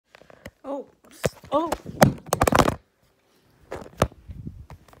Oh, oh.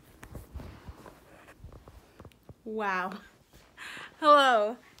 Wow.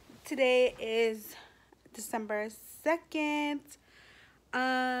 Hello. Today is December 2nd.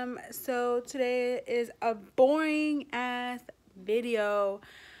 So today is a boring ass video.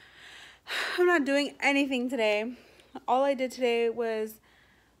 I'm not doing anything today. All I did today was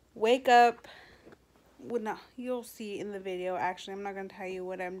wake up. Well, no, you'll see in the video. Actually, I'm not gonna tell you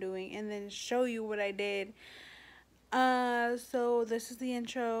what I'm doing and then show you what I did. So this is the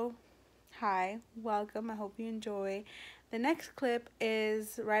intro. Hi, welcome. I hope you enjoy. The next clip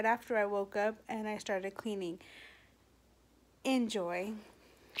is right after I woke up and I started cleaning. Enjoy.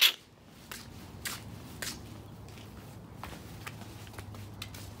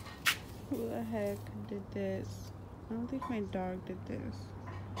 Who the heck did this? I don't think my dog did this.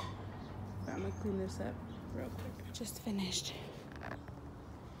 But I'm gonna clean this up real quick. Just finished. I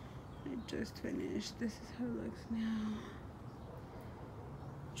just finished. This is how it looks now.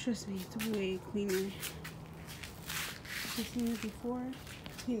 Trust me, it's way cleaner. You've seen it before?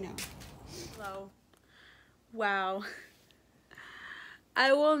 You know. Hello. Wow.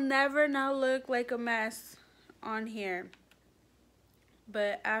 I will never now look like a mess on here.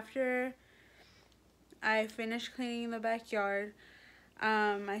 But after I finished cleaning the backyard,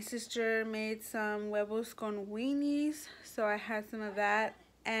 my sister made some huevos con weenies, so I had some of that.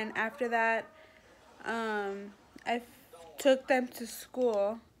 And after that, I took them to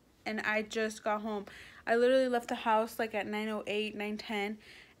school, and I just got home. I literally left the house like at 9:08, 9:10,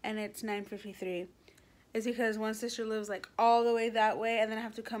 and it's 9:53. It's because one sister lives like all the way that way, and then I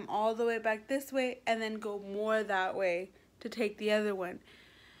have to come all the way back this way, and then go more that way to take the other one.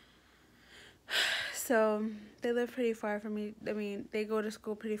 So they live pretty far from me. I mean, they go to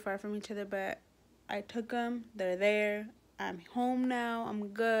school pretty far from each other, but I took them. They're there. I'm home now. I'm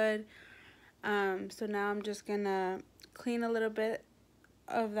good. So now I'm just gonna clean a little bit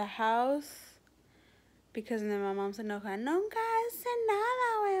of the house, because then my mom said, "Nunca hace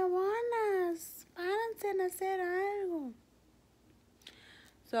nada, huevonas. Párense en hacer algo."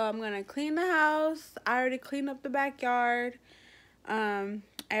 So I'm gonna clean the house. I already cleaned up the backyard.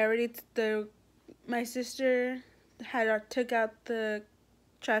 My sister took out the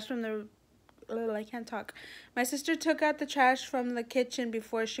trash from the. I can't talk. My sister took out the trash from the kitchen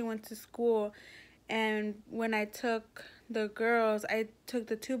before she went to school, and when I took the girls, I took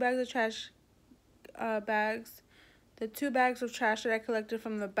the 2 bags of trash. The 2 bags of trash that I collected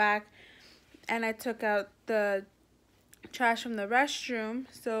from the back, and I took out the trash from the restroom.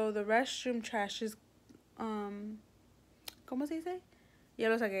 So the restroom trash is, ¿cómo se dice? Ya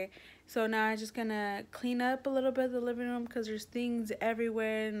lo saqué. So now I'm just gonna clean up a little bit of the living room, because there's things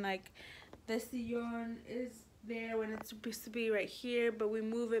everywhere, and like the sillón is there when it's supposed to be right here, but we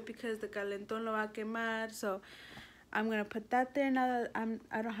move it because the calentón lo va a quemar. So I'm gonna put that there now that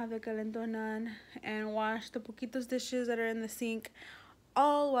I don't have the calentón on, and wash the poquitos dishes that are in the sink,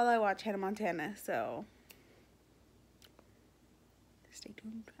 all while I watch Hannah Montana. So stay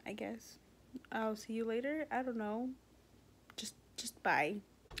tuned, I guess. I'll see you later. I don't know. Just bye.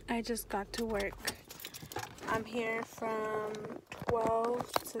 I just got to work. I'm here from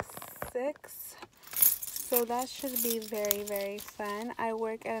 12 to 6. So that should be very, very fun. I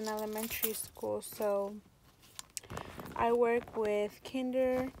work at an elementary school, so I work with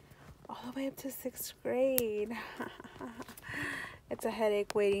kinder all the way up to 6th grade. It's a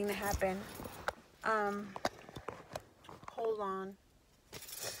headache waiting to happen. Hold on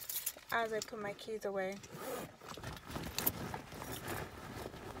as I put my keys away.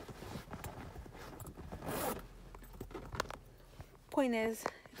 Point is,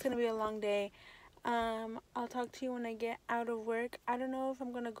 it's gonna be a long day. I'll talk to you when I get out of work. I don't know if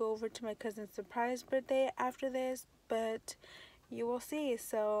I'm gonna go over to my cousin's surprise birthday after this, but you will see.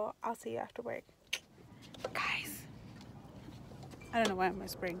 So I'll see you after work. Guys, I don't know why I'm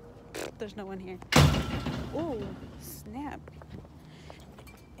whispering. There's no one here. Ooh, snap.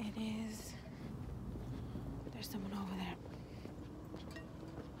 It is. There's someone over there.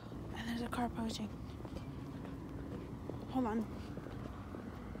 And there's a car approaching. Hold on.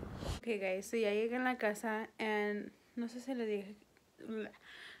 Okay, guys, so ya llegué en la casa, and no sé si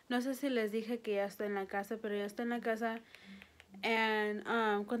les dije que ya estoy en la casa, pero ya estoy en la casa. And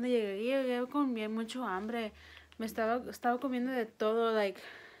cuando llegué con bien mucho hambre. Me estaba comiendo de todo. Like,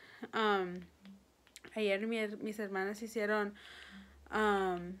 ayer mis hermanas hicieron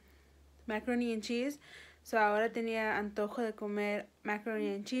macaroni and cheese. So ahora tenía antojo de comer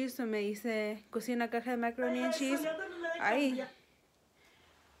macaroni and cheese. So me cociné una caja de macaroni and cheese.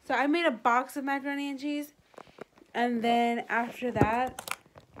 So I made a box of macaroni and cheese. And then after that,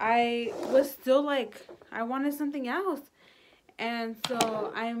 I was still like, I wanted something else. And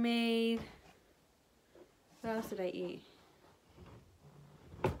so I made, what else did I eat?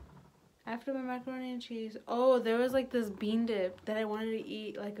 After my macaroni and cheese, oh, there was like this bean dip that I wanted to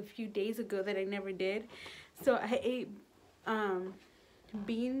eat like a few days ago that I never did. So I ate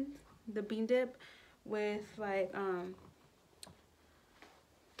bean, the bean dip with like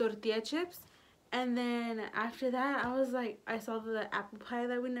tortilla chips. And then after that, I was like, I saw the apple pie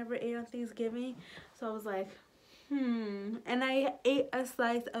that we never ate on Thanksgiving. So I was like, And I ate a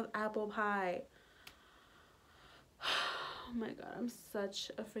slice of apple pie. Oh my god, I'm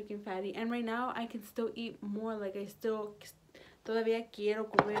such a freaking fatty. And right now, I can still eat more. Like, I still, todavía quiero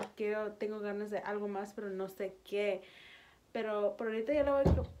comer, tengo ganas de algo más, pero no sé qué. Pero por ahorita ya lo voy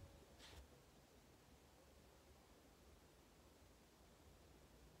a...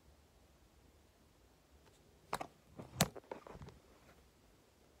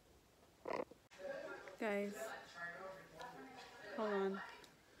 Guys, hold on.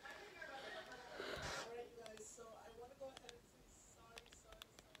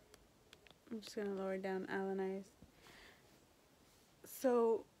 I'm just gonna lower down Alanized.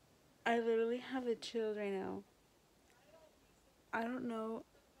 So, I literally have the chills right now. I don't know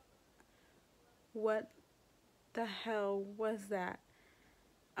what the hell was that.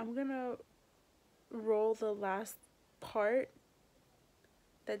 I'm gonna roll the last part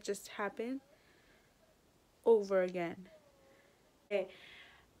that just happened over again. Okay,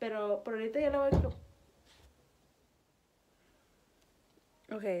 pero por ahorita ya lo voy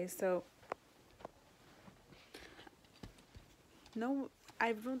a... Okay, so no,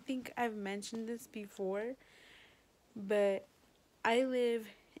 I don't think I've mentioned this before, but I live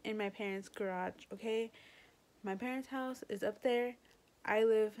in my parents' garage, okay? My parents' house is up there. I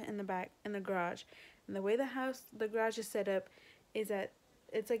live in the back in the garage. And the way the garage is set up is that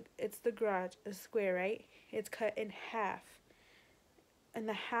it's the garage, a square, right? It's cut in half. And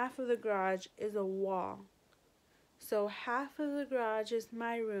the half of the garage is a wall. So half of the garage is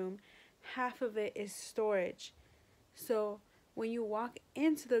my room, half of it is storage. So when you walk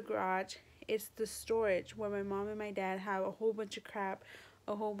into the garage, it's the storage where my mom and my dad have a whole bunch of crap,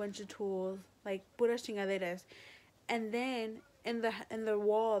 a whole bunch of tools, like puras chingaderas. And then in the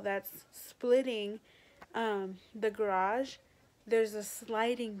wall that's splitting the garage, there's a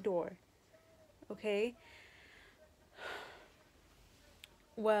sliding door. Okay?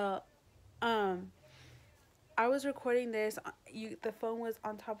 Well, I was recording this. The phone was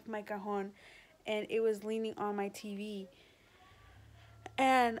on top of my cajon, and it was leaning on my TV.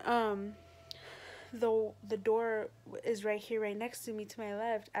 And the door is right here, right next to me, to my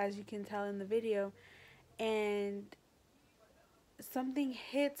left, as you can tell in the video, and something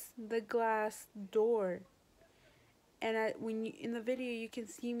hits the glass door. And when you in the video, you can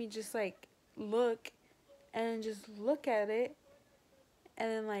see me just like look, and just look at it, and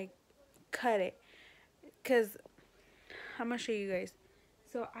then like cut it, cause I'm gonna show you guys.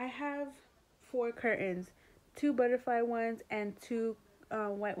 So I have 4 curtains, 2 butterfly ones and 2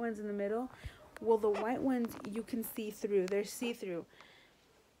 white ones in the middle. Well, the white ones you can see through. They're see-through.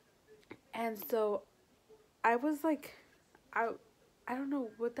 And so I was like, I don't know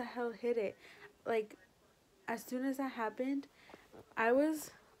what the hell hit it. Like, as soon as that happened, I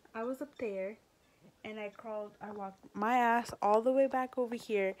was up there, and I walked my ass all the way back over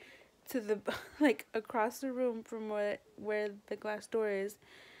here to the like across the room from where the glass door is.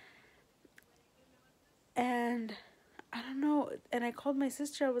 And I don't know, and I called my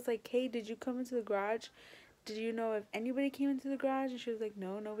sister. I was like, "Hey, did you come into the garage? Did you know if anybody came into the garage?" And she was like,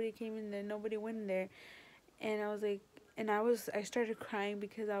 "No, nobody came in there. Nobody went in there." And I was like, I started crying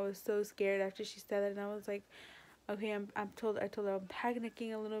because I was so scared after she said that. And I was like, "Okay, I told her I'm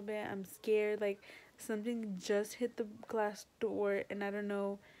panicking a little bit. I'm scared. Like something just hit the glass door, and I don't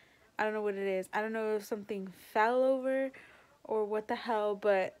know what it is. I don't know if something fell over or what the hell,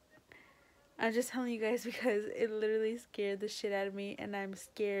 but I'm just telling you guys because it literally scared the shit out of me, and I'm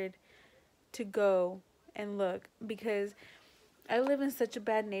scared to go and look because I live in such a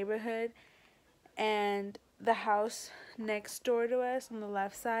bad neighborhood, and the house next door to us on the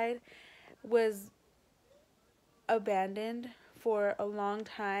left side was abandoned for a long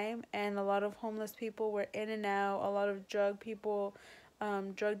time, and a lot of homeless people were in and out. A lot of drug people,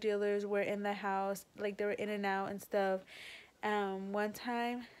 drug dealers were in the house, like they were in and out and stuff. One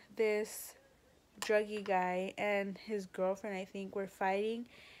time this druggy guy and his girlfriend, I think, were fighting,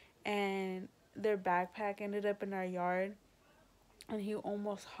 and their backpack ended up in our yard, and he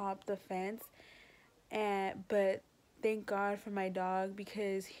almost hopped the fence, but thank God for my dog,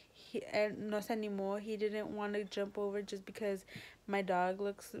 because he no se animó. He didn't want to jump over just because my dog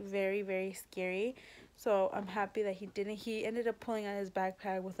looks very, very scary. So I'm happy that he didn't. He ended up pulling out his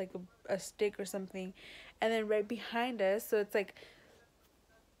backpack with like a stick or something. And then right behind us, so it's like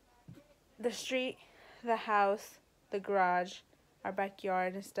the street, the house, the garage, our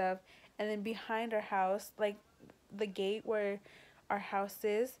backyard and stuff. And then behind our house, like the gate where our house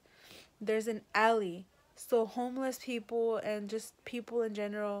is, there's an alley. So homeless people and just people in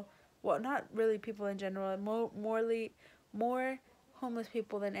general, well, not really people in general, more homeless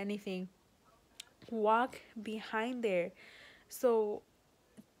people than anything, walk behind there. So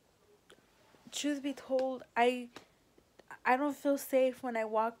truth be told, I don't feel safe when I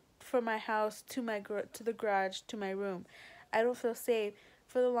walk from my house to to the garage to my room. I don't feel safe.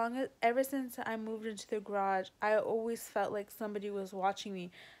 For the longest, ever since I moved into the garage, I always felt like somebody was watching me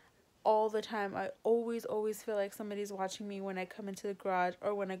all the time. I always feel like somebody's watching me when I come into the garage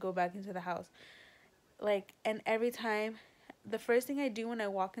or when I go back into the house. Like, and every time, the first thing I do when I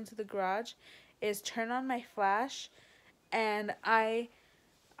walk into the garage is turn on my flash, and I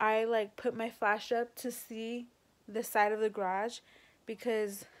like put my flash up to see the side of the garage,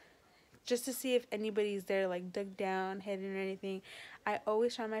 because just to see if anybody's there, like dug down, hidden or anything. I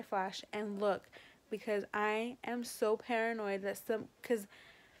always shine my flash and look, because I am so paranoid that cause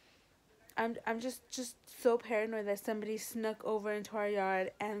I'm just so paranoid that somebody snuck over into our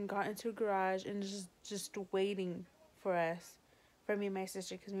yard and got into a garage and just waiting for us, for me and my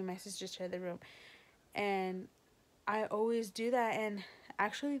sister, because me and my sister share the room. And I always do that, and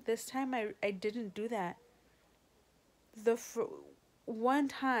actually this time I didn't do that. One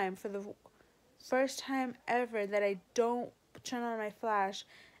time, for the first time ever, that I don't turn on my flash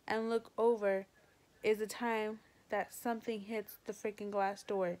and look over, is the time that something hits the freaking glass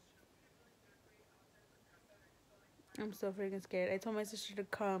door. I'm so freaking scared. I told my sister to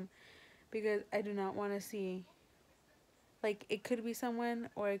come because I do not want to see. Like, it could be someone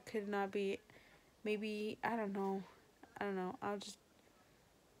or it could not be. Maybe, I don't know.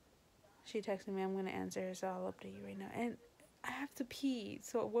 She texted me. I'm going to answer her, so I'll update you right now. And I have to pee.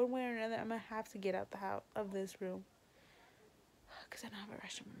 So one way or another, I'm going to have to get out of this room. Because I don't have a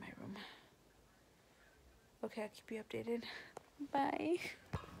restroom in my room. Okay, I'll keep you updated. Bye.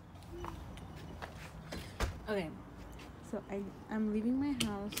 Okay. So I'm leaving my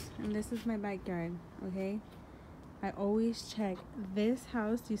house, and this is my backyard, okay? I always check. This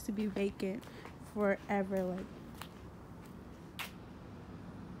house used to be vacant forever, like.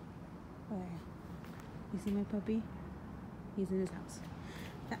 Okay. You see my puppy? He's in his house.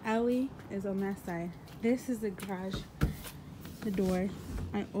 The alley is on that side. This is the garage, the door.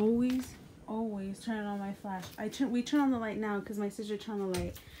 I always turn on my flash. We turn on the light now because my sister turned on the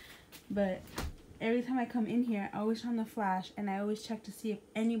light. But every time I come in here, I always turn on the flash, and I always check to see if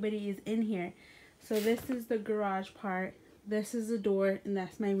anybody is in here. So this is the garage part. This is the door, and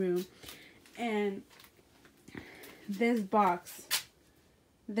that's my room. And this box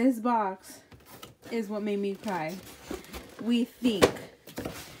is what made me cry. We think.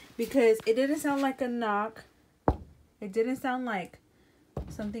 Because it didn't sound like a knock. It didn't sound like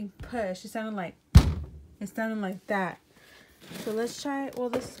something pushed. It sounded like that. So let's try. Well,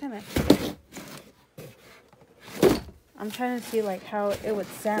 this is kind of. I'm trying to see like how it would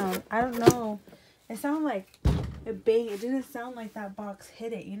sound. I don't know. It sounded like a bang. It didn't sound like that box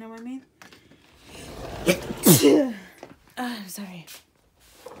hit it. You know what I mean? I'm sorry.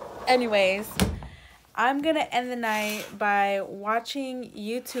 Anyways, I'm gonna end the night by watching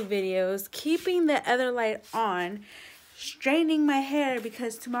YouTube videos, keeping the other light on, straightening my hair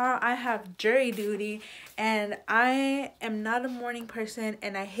because tomorrow I have jury duty, and I am not a morning person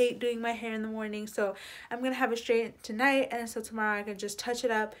and I hate doing my hair in the morning. So I'm gonna have it straightened tonight, and so tomorrow I can just touch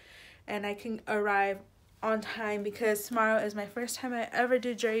it up and I can arrive on time, because tomorrow is my first time I ever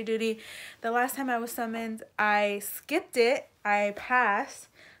do jury duty. The last time I was summoned, I skipped it. I passed.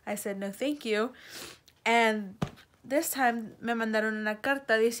 I said no thank you. And this time me mandaron una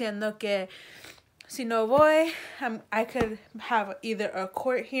carta diciendo que si no voy, I could have either a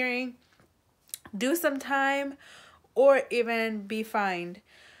court hearing, do some time, or even be fined.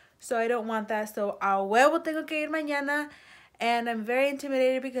 So I don't want that. So a huevo tengo que ir mañana. And I'm very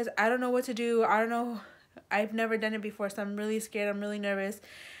intimidated because I don't know what to do. I don't know. I've never done it before, so I'm really scared. I'm really nervous.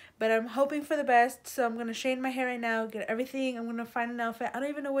 But I'm hoping for the best. So I'm going to straighten my hair right now, get everything. I'm going to find an outfit. I don't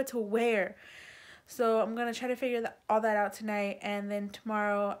even know what to wear. So I'm going to try to figure all that out tonight. And then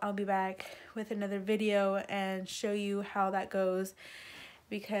tomorrow I'll be back with another video and show you how that goes,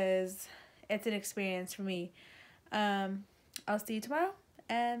 because it's an experience for me. I'll see you tomorrow.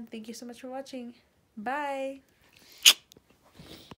 And thank you so much for watching. Bye.